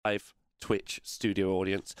live Twitch studio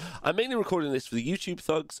audience. I'm mainly recording this for the YouTube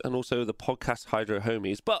thugs and also the podcast Hydro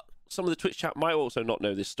homies, but some of the Twitch chat might also not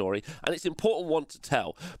know this story, and it's an important one to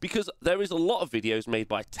tell because there is a lot of videos made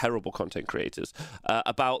by terrible content creators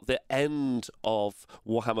about the end of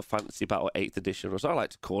Warhammer Fantasy Battle 8th edition, or as I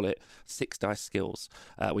like to call it, 6 dice skills,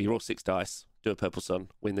 where you roll 6 dice, do a purple sun,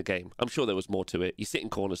 win the game. I'm sure there was more to it. You sit in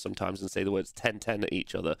corners sometimes and say the words 10-10 at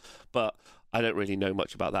each other, but I don't really know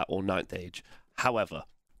much about that or 9th Age. However,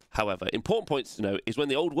 important points to note is when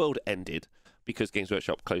the old world ended, because Games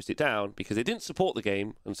Workshop closed it down because they didn't support the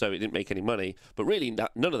game and so it didn't make any money. But really,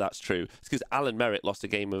 none of that's true. It's because Alan Merritt lost a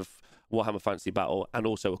game of Warhammer Fantasy Battle and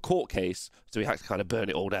also a court case, so he had to kind of burn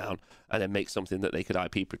it all down and then make something that they could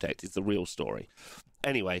IP protect. Is the real story.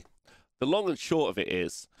 Anyway, the long and short of it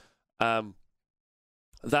is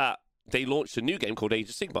that they launched a new game called Age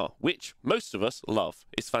of Sigmar, which most of us love.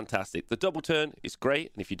 It's fantastic. The double turn is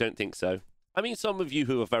great, and if you don't think so, I mean, some of you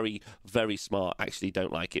who are very, very smart actually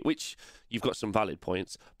don't like it, which you've got some valid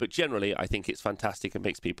points, but generally I think it's fantastic and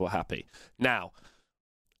makes people happy. Now,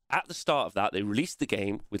 at the start of that, they released the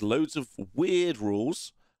game with loads of weird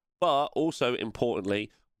rules, but also,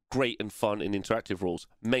 importantly, great and fun and interactive rules,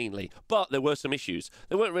 mainly. But there were some issues.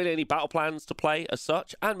 There weren't really any battle plans to play as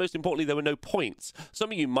such, and most importantly, there were no points.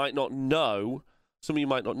 Some of you might not know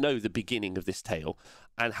the beginning of this tale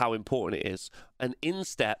and how important it is. And in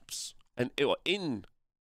steps... And in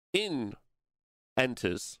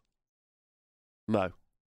enters Mo,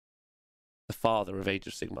 the father of Age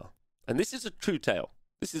of Sigmar. And this is a true tale.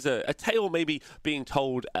 This is a tale maybe being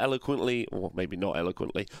told eloquently, or maybe not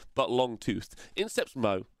eloquently, but long-toothed. In steps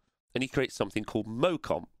Mo, and he creates something called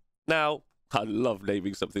MoComp. Now, I love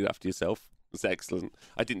naming something after yourself. It's excellent.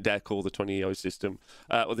 I didn't dare call the 20EO system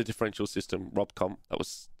or the differential system RobComp. That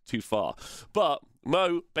was too far. But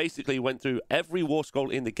Mo basically went through every war scroll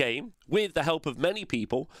in the game with the help of many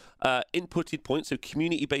people, inputted points, so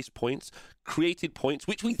community-based points, created points,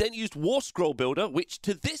 which we then used War Scroll Builder, which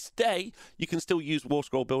to this day you can still use War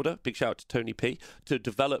Scroll Builder. Big shout out to Tony P to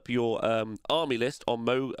develop your army list on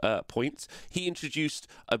Mo points. He introduced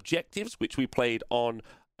objectives, which we played on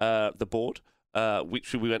the board.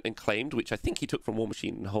 Which we went and claimed, which I think he took from War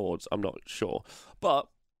Machine and Hordes, I'm not sure. But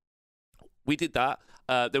we did that.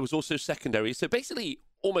 There was also secondary. So basically,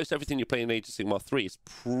 almost everything you play in Age of Sigmar 3 is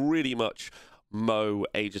pretty much Mo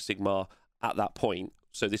Age of Sigmar at that point.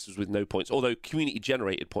 So this was with no points, although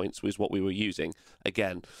community-generated points was what we were using,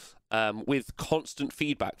 again, with constant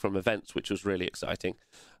feedback from events, which was really exciting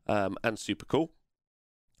and super cool.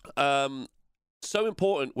 So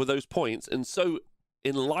important were those points, and so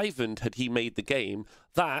enlivened had he made the game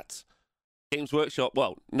that Games Workshop,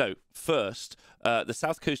 first, the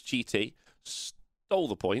South Coast GT stole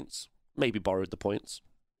the points, maybe borrowed the points.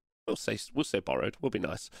 We'll say borrowed, will be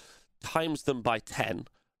nice. Times them by 10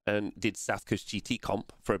 and did South Coast GT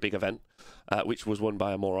comp for a big event, which was won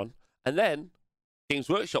by a moron. And then Games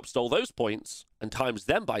Workshop stole those points and times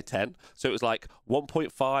them by 10. So it was like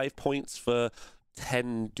 1.5 points for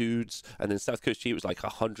 10 dudes, and then South Coast GT was like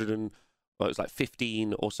 100 and it was like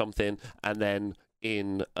 15 or something, and then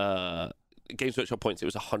in Games Workshop points it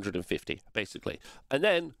was 150 basically. And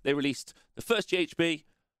then they released the first GHB,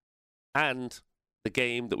 and the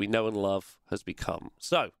game that we know and love has become.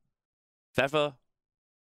 So, if ever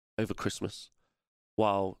over Christmas,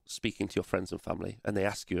 while speaking to your friends and family, and they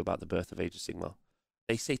ask you about the birth of Age of Sigmar,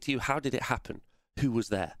 they say to you, "How did it happen? Who was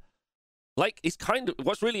there?" Like, it's kind of,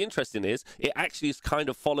 what's really interesting is, it actually is kind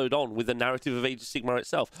of followed on with the narrative of Age of Sigmar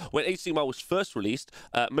itself. When Age of Sigmar was first released,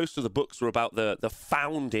 most of the books were about the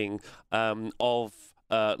founding of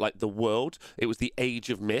like the world. It was the Age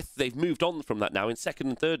of Myth. They've moved on from that now. In 2nd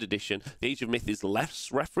and 3rd edition, the Age of Myth is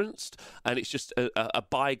less referenced, and it's just a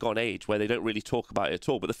bygone age where they don't really talk about it at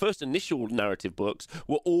all. But the first initial narrative books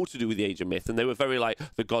were all to do with the Age of Myth, and they were very like,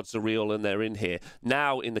 the gods are real and they're in here.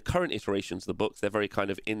 Now, in the current iterations of the books, they're very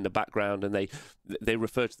kind of in the background, and they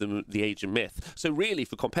refer to them the Age of Myth. So really,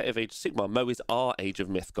 for competitive Age of Sigmar, Mo is our Age of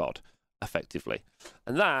Myth god, effectively.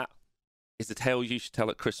 And that is the tale you should tell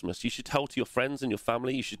at Christmas. You should tell to your friends and your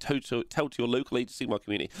family. You should tell to your local Age of Sigmar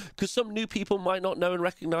community, because some new people might not know and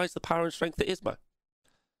recognize the power and strength that is Mo.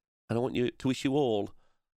 And I want to wish you all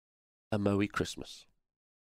a Moe Christmas.